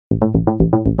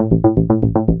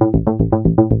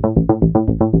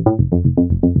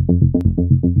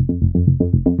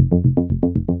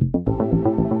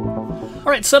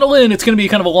right, settle in. It's going to be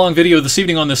kind of a long video this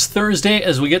evening on this Thursday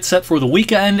as we get set for the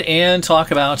weekend and talk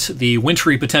about the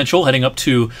wintry potential heading up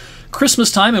to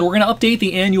Christmas time. And we're going to update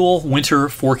the annual winter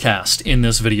forecast in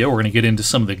this video. We're going to get into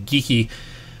some of the geeky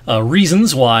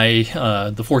reasons why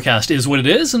the forecast is what it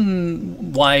is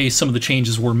and why some of the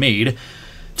changes were made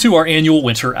to our annual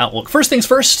winter outlook. First things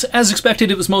first, as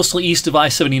expected, it was mostly east of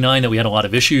I-79 that we had a lot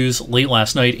of issues late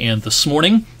last night and this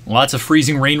morning. Lots of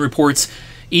freezing rain reports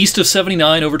east of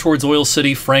 79 over towards Oil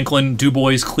City, Franklin,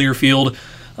 DuBois, Clearfield,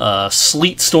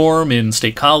 sleet storm in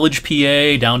State College,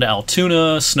 PA, down to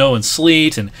Altoona, snow and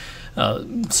sleet, and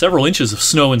several inches of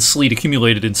snow and sleet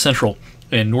accumulated in central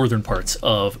and northern parts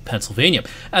of Pennsylvania.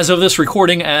 As of this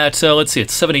recording at, let's see,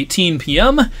 it's 7:18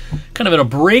 p.m., kind of in a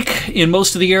break in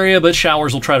most of the area, but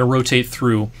showers will try to rotate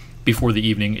through before the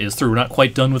evening is through. We're not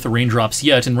quite done with the raindrops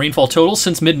yet, and rainfall totals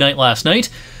since midnight last night,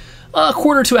 a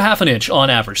quarter to a half an inch on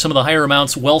average. Some of the higher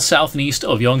amounts well south and east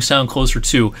of Youngstown, closer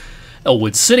to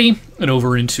Elwood City, and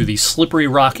over into the Slippery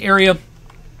Rock area.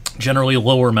 Generally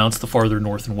lower amounts the farther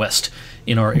north and west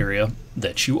in our area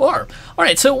that you are. All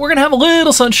right, so we're going to have a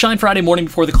little sunshine Friday morning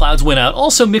before the clouds win out.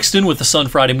 Also mixed in with the sun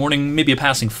Friday morning, maybe a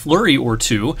passing flurry or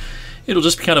two. It'll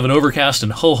just be kind of an overcast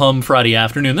and ho-hum Friday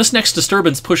afternoon. This next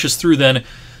disturbance pushes through then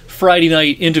Friday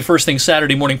night into first thing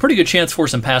Saturday morning. Pretty good chance for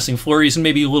some passing flurries and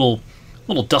maybe little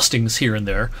dustings here and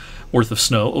there worth of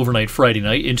snow overnight Friday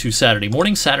night into Saturday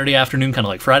morning. Saturday afternoon, kind of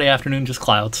like Friday afternoon, just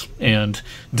clouds. And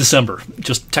December,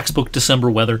 just textbook December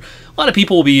weather. A lot of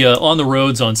people will be on the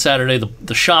roads on Saturday.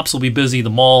 The shops will be busy, the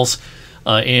malls,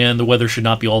 and the weather should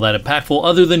not be all that impactful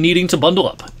other than needing to bundle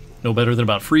up. No better than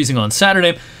about freezing on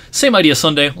Saturday. Same idea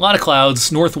Sunday. A lot of clouds.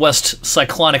 Northwest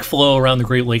cyclonic flow around the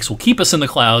Great Lakes will keep us in the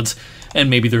clouds, and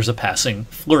maybe there's a passing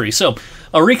flurry. So,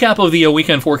 a recap of the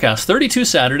weekend forecast. 32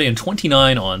 Saturday and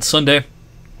 29 on Sunday.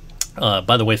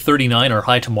 By the way, 39 are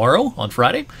high tomorrow on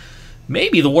Friday.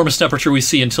 Maybe the warmest temperature we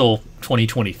see until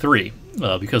 2023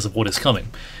 because of what is coming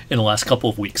in the last couple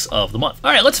of weeks of the month.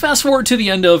 All right, let's fast forward to the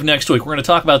end of next week. We're going to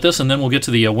talk about this, and then we'll get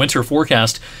to the winter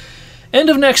forecast. End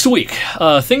of next week.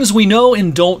 Things we know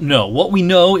and don't know. What we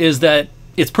know is that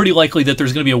it's pretty likely that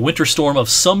there's going to be a winter storm of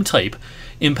some type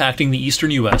impacting the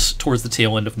eastern U.S. towards the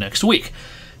tail end of next week.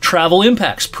 Travel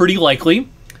impacts, pretty likely.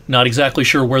 Not exactly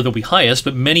sure where they'll be highest,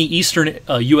 but many eastern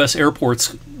U.S.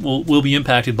 airports will be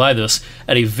impacted by this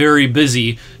at a very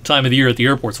busy time of the year at the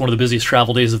airports. One of the busiest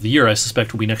travel days of the year, I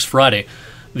suspect, will be next Friday,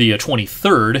 the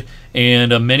 23rd,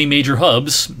 and many major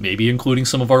hubs, maybe including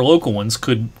some of our local ones,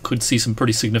 could see some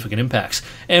pretty significant impacts.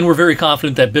 And we're very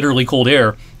confident that bitterly cold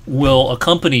air will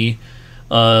accompany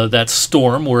that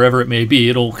storm wherever it may be.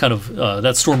 It'll kind of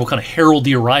that storm will kind of herald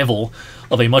the arrival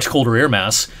of a much colder air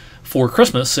mass for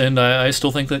Christmas, and I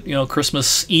still think that,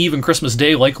 Christmas Eve and Christmas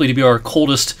Day likely to be our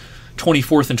coldest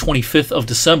 24th and 25th of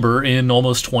December in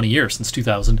almost 20 years, since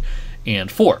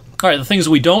 2004. All right, the things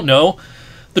we don't know,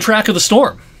 the track of the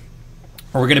storm.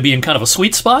 Are we going to be in kind of a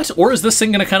sweet spot, or is this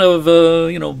thing going to kind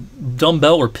of,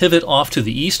 dumbbell or pivot off to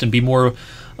the east and be more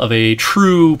of a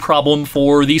true problem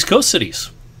for the East Coast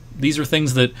cities? These are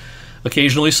things that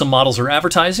occasionally some models are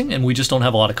advertising, and we just don't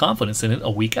have a lot of confidence in it a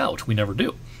week out. We never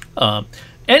do.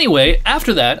 Anyway,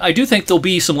 after that, I do think there'll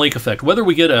be some lake effect. Whether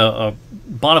we get a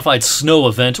bona fide snow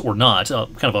event or not,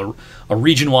 kind of a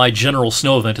region-wide general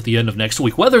snow event at the end of next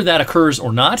week, whether that occurs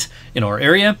or not in our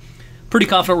area, pretty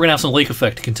confident we're going to have some lake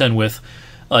effect to contend with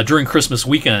during Christmas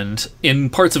weekend in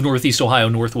parts of northeast Ohio,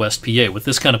 northwest PA, with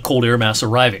this kind of cold air mass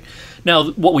arriving.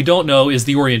 Now, what we don't know is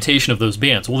the orientation of those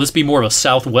bands. Will this be more of a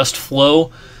southwest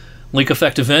flow lake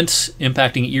effect event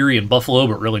impacting Erie and Buffalo,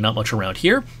 but really not much around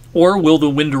here? Or will the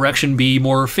wind direction be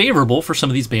more favorable for some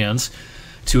of these bands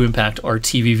to impact our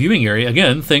TV viewing area?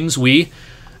 Again, things we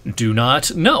do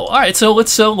not know. All right, so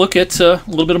let's look at a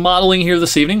little bit of modeling here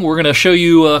this evening. We're going to show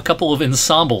you a couple of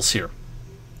ensembles here.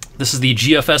 This is the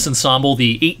GFS ensemble,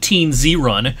 the 18Z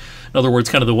run. In other words,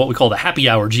 kind of what we call the happy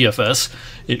hour GFS.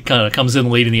 It kind of comes in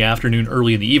late in the afternoon,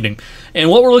 early in the evening. And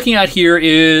what we're looking at here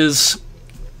is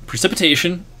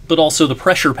precipitation, but also the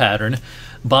pressure pattern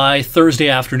by Thursday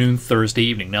afternoon, Thursday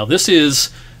evening. Now this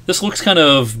looks kind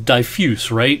of diffuse,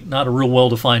 right? Not a real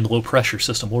well-defined low pressure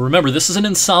system. Well, remember, this is an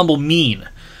ensemble mean.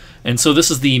 And so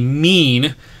this is the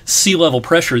mean sea level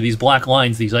pressure, these black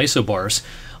lines, these isobars,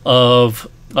 of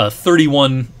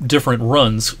 31 different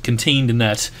runs contained in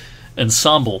that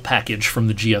ensemble package from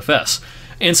the GFS.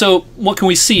 And so what can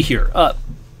we see here?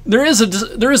 There is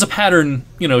a pattern,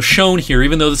 shown here,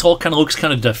 even though this all kind of looks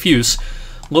kind of diffuse.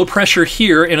 Low pressure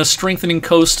here in a strengthening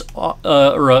coast,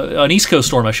 or an East Coast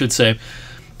storm, I should say,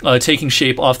 taking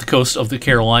shape off the coast of the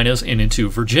Carolinas and into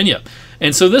Virginia.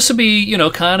 And so this would be,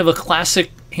 kind of a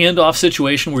classic handoff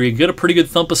situation where you get a pretty good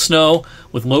thump of snow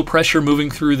with low pressure moving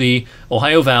through the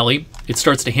Ohio Valley. It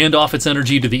starts to hand off its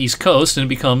energy to the East Coast, and it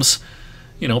becomes,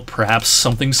 you know, perhaps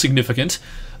something significant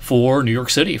for New York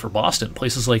City, for Boston,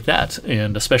 places like that,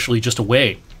 and especially just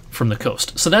away from the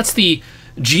coast. So that's the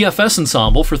GFS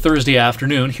ensemble for Thursday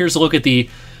afternoon. Here's a look at the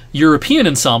European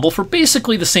ensemble for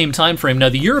basically the same time frame. Now,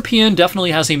 the European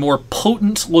definitely has a more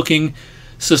potent looking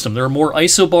system. There are more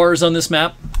isobars on this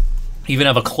map. You even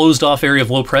have a closed off area of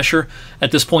low pressure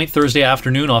at this point Thursday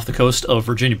afternoon off the coast of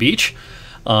Virginia Beach.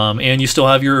 And you still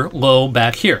have your low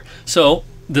back here. So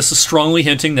this is strongly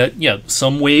hinting that, yeah,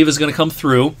 some wave is going to come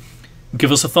through,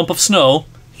 give us a thump of snow,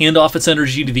 hand off its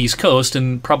energy to the East Coast,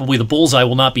 and probably the bullseye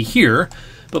will not be here,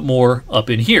 but more up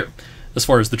in here, as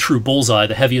far as the true bullseye,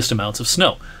 the heaviest amounts of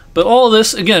snow. But all of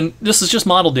this, again, this is just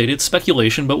model data, it's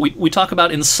speculation, but we talk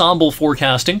about ensemble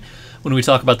forecasting when we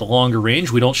talk about the longer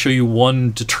range. We don't show you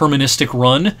one deterministic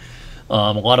run.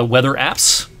 A lot of weather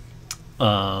apps,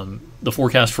 the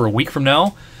forecast for a week from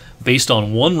now, based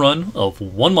on one run of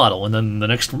one model, and then the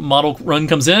next model run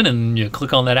comes in and you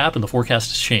click on that app and the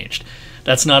forecast has changed.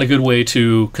 That's not a good way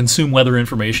to consume weather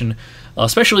information,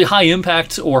 especially high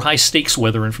impact or high stakes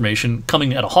weather information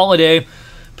coming at a holiday,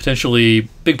 potentially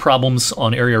big problems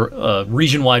on area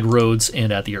region-wide roads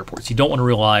and at the airports. You don't want to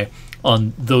rely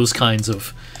on those kinds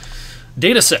of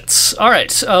data sets. All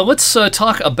right, let's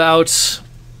talk about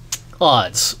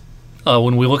odds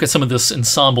when we look at some of this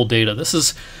ensemble data. This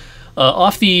is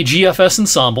off the GFS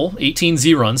ensemble,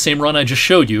 18Z run, same run I just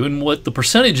showed you, and what the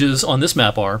percentages on this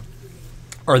map are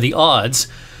the odds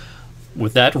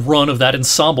with that run of that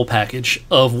ensemble package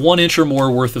of 1 inch or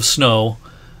more worth of snow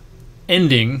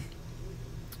ending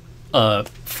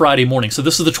Friday morning. So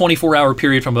this is the 24-hour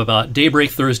period from about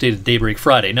daybreak Thursday to daybreak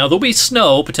Friday. Now, there'll be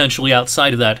snow potentially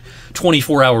outside of that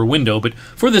 24-hour window, but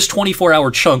for this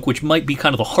 24-hour chunk, which might be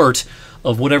kind of the heart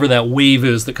of whatever that wave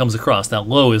is that comes across, that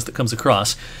low is that comes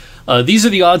across, these are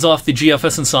the odds off the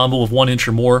GFS ensemble of 1 inch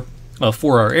or more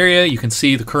for our area. You can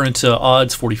see the current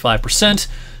odds, 45%,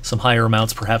 some higher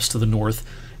amounts perhaps to the north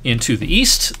and to the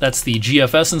east. That's the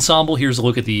GFS ensemble. Here's a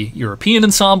look at the European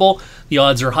ensemble. The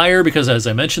odds are higher because, as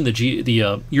I mentioned,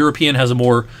 the European has a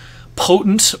more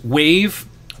potent wave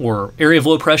or area of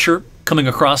low pressure coming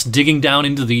across, digging down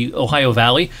into the Ohio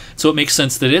Valley. So it makes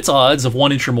sense that its odds of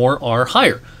 1 inch or more are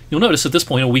higher. You'll notice at this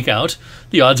point, a week out,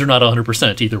 the odds are not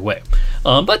 100% either way.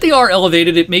 But they are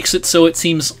elevated. It makes it so it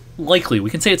seems likely. We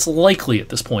can say it's likely at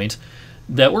this point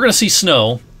that we're going to see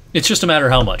snow. It's just a matter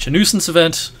of how much. A nuisance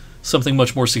event, something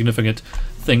much more significant,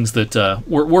 things that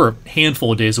we're a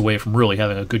handful of days away from really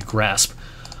having a good grasp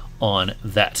on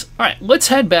that. All right, let's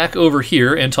head back over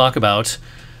here and talk about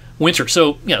winter.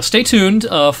 So, yeah, stay tuned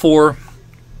for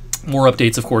more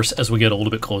updates, of course, as we get a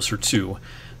little bit closer to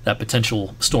that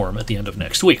potential storm at the end of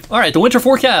next week. All right, the winter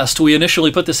forecast. We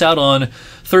initially put this out on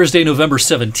Thursday, November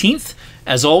 17th.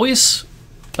 As always,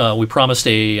 we promised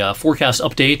a forecast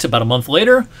update about a month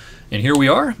later, and here we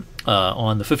are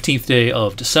on the 15th day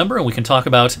of December, and we can talk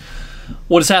about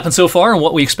what has happened so far and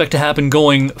what we expect to happen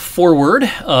going forward.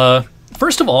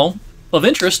 First of all, of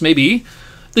interest may be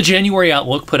the January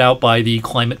outlook put out by the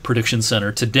Climate Prediction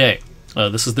Center today.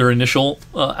 This is their initial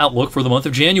outlook for the month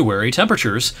of January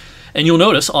temperatures, and you'll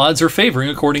notice odds are favoring,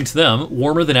 according to them,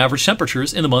 warmer than average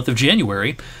temperatures in the month of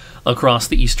January across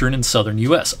the eastern and southern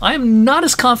U.S. I am not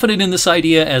as confident in this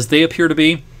idea as they appear to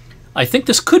be. I think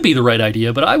this could be the right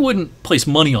idea, but I wouldn't place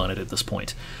money on it at this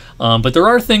point. But there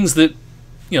are things that,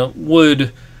 you know,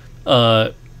 would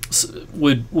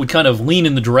kind of lean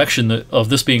in the direction of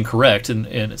this being correct,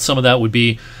 and some of that would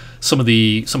be some of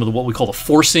the what we call the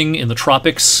forcing in the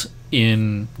tropics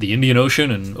in the Indian Ocean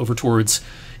and over towards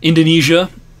Indonesia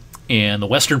and the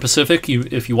Western Pacific.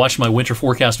 If you watched my winter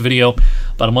forecast video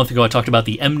about a month ago, I talked about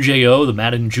the MJO, the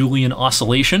Madden-Julian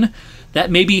Oscillation. That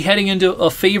may be heading into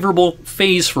a favorable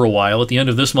phase for a while at the end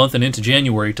of this month and into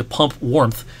January to pump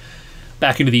warmth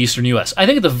back into the eastern U.S. I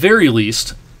think at the very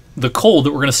least, the cold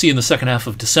that we're going to see in the second half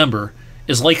of December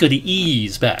is likely to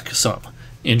ease back some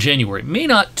in January. It may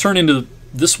not turn into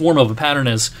this warm of a pattern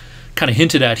as kind of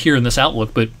hinted at here in this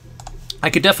outlook, but I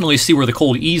could definitely see where the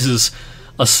cold eases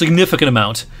a significant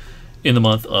amount in the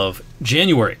month of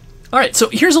January. All right, so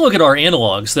here's a look at our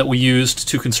analogs that we used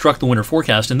to construct the winter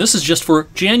forecast, and this is just for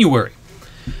January.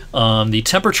 The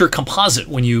temperature composite,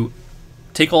 when you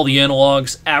take all the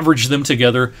analogs, average them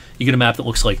together, you get a map that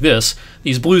looks like this.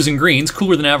 These blues and greens,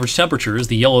 cooler than average temperatures.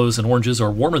 The yellows and oranges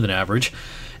are warmer than average.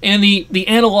 And the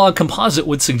analog composite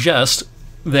would suggest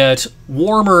that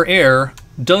warmer air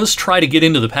does try to get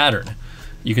into the pattern.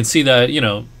 You can see that, you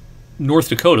know, North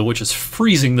Dakota, which is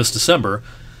freezing this December,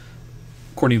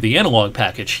 according to the analog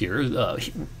package here,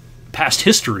 past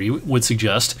history would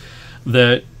suggest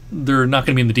that they're not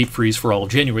going to be in the deep freeze for all of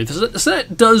January. So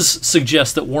that does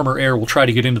suggest that warmer air will try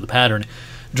to get into the pattern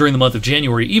during the month of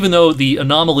January, even though the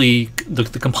anomaly, the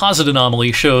composite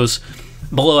anomaly, shows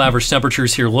below average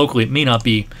temperatures here locally. It may not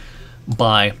be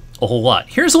by a whole lot.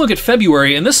 Here's a look at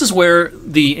February, and this is where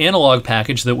the analog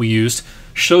package that we used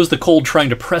shows the cold trying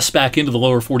to press back into the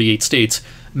lower 48 states,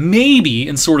 maybe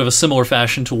in sort of a similar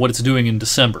fashion to what it's doing in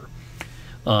December.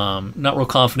 Not real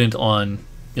confident on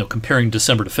comparing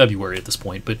December to February at this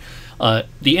point, but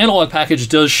the analog package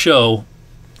does show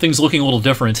things looking a little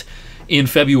different in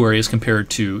February as compared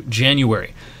to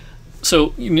January.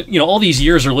 So all these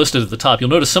years are listed at the top. You'll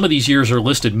notice some of these years are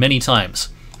listed many times,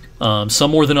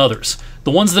 some more than others.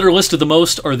 The ones that are listed the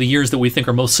most are the years that we think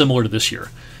are most similar to this year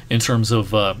in terms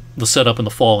of the setup in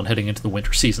the fall and heading into the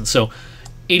winter season. So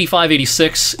 85,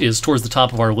 86 is towards the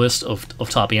top of our list of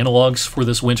top analogs for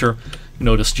this winter. You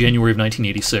notice January of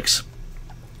 1986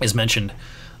 is mentioned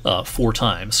 4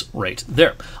 times right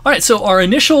there. All right, so our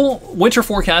initial winter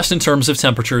forecast in terms of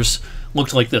temperatures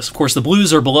looked like this. Of course, the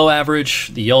blues are below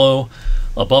average, the yellow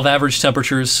above average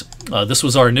temperatures. This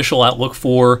was our initial outlook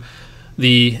for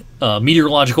the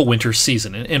meteorological winter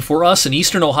season. And for us in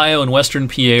eastern Ohio and western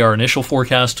PA, our initial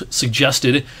forecast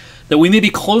suggested that we may be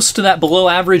close to that below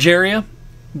average area,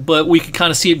 but we could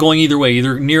kind of see it going either way,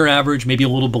 either near average, maybe a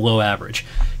little below average.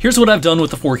 Here's what I've done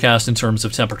with the forecast in terms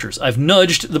of temperatures. I've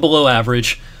nudged the below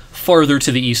average farther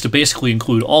to the east to basically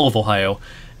include all of Ohio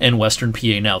and western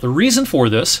PA now. The reason for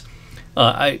this,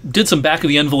 I did some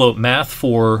back-of-the-envelope math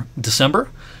for December,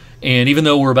 and even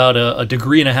though we're about a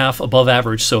degree and a half above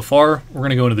average so far, we're going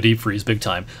to go into the deep freeze big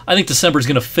time. I think December is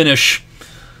going to finish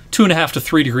 2.5 to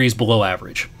 3 degrees below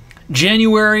average.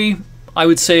 January, I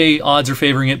would say odds are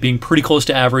favoring it being pretty close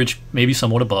to average, maybe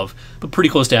somewhat above, but pretty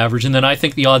close to average. And then I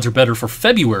think the odds are better for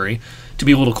February to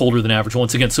be a little colder than average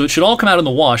once again. So it should all come out in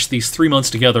the wash, these 3 months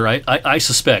together, I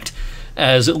suspect,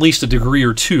 as at least a degree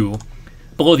or 2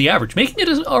 below the average, making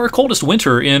it our coldest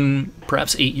winter in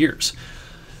perhaps 8 years.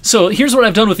 So here's what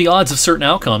I've done with the odds of certain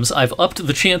outcomes. I've upped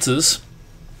the chances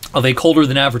of a colder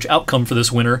than average outcome for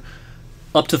this winter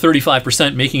up to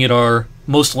 35%, making it our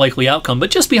most likely outcome. But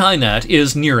just behind that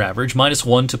is near average,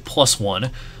 -1 to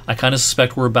 +1. I kind of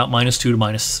suspect we're about -2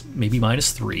 to maybe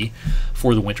 -3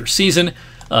 for the winter season.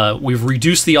 We've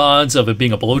reduced the odds of it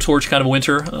being a blowtorch kind of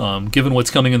winter. Given what's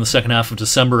coming in the second half of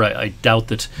December, I doubt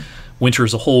that winter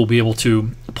as a whole will be able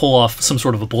to pull off some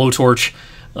sort of a blowtorch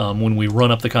when we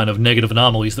run up the kind of negative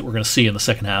anomalies that we're going to see in the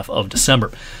second half of December.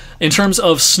 In terms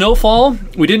of snowfall,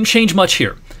 we didn't change much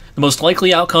here. The most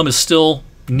likely outcome is still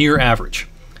near average.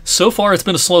 So far, it's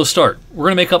been a slow start. We're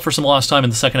going to make up for some lost time in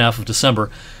the second half of December.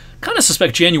 Kind of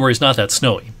suspect January is not that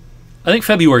snowy. I think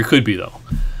February could be, though.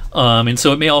 And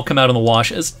so it may all come out in the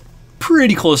wash as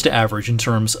pretty close to average in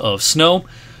terms of snow.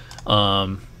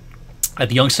 At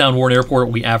the Youngstown Warren Airport,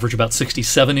 we average about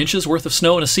 67 inches worth of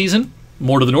snow in a season.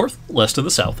 More to the north, less to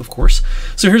the south, of course.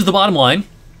 So here's the bottom line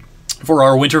for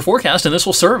our winter forecast, and this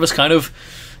will serve as kind of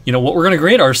what we're going to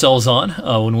grade ourselves on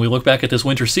when we look back at this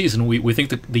winter season. We think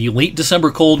that the late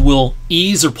December cold will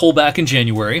ease or pull back in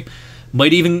January.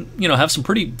 Might even, have some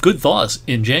pretty good thaws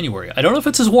in January. I don't know if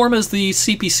it's as warm as the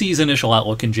CPC's initial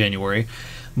outlook in January,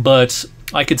 but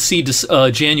I could see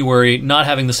January not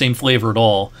having the same flavor at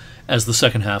all as the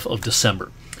second half of December.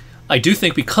 I do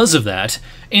think because of that,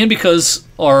 and because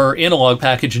our analog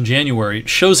package in January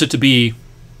shows it to be,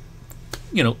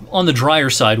 on the drier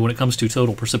side when it comes to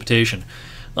total precipitation,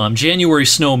 January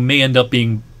snow may end up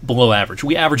being below average.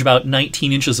 We average about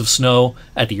 19 inches of snow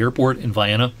at the airport in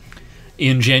Vienna.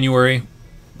 In January,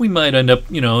 we might end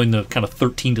up, in the kind of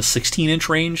 13 to 16 inch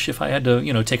range if I had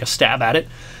to, take a stab at it.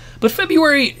 But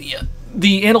February,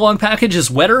 the analog package is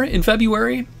wetter in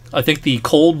February. I think the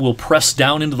cold will press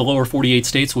down into the lower 48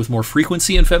 states with more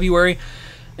frequency in February.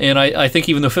 And I think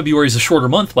even though February is a shorter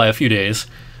month by a few days,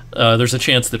 there's a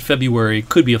chance that February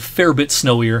could be a fair bit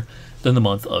snowier than the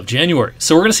month of January.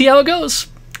 So we're going to see how it goes.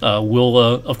 We'll,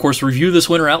 of course, review this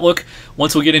winter outlook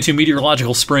once we get into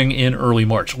meteorological spring in early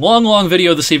March. Long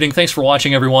video this evening. Thanks for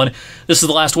watching, everyone. This is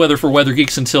the last weather for Weather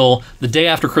Geeks until the day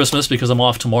after Christmas, because I'm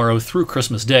off tomorrow through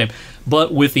Christmas Day.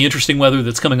 But with the interesting weather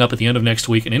that's coming up at the end of next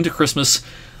week and into Christmas,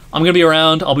 I'm going to be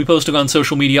around. I'll be posting on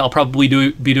social media. I'll probably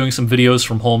be doing some videos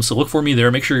from home, so look for me there.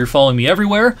 Make sure you're following me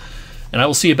everywhere. And I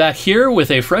will see you back here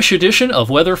with a fresh edition of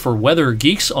Weather for Weather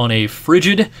Geeks on a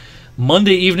frigid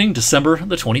Monday evening, December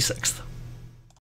the 26th.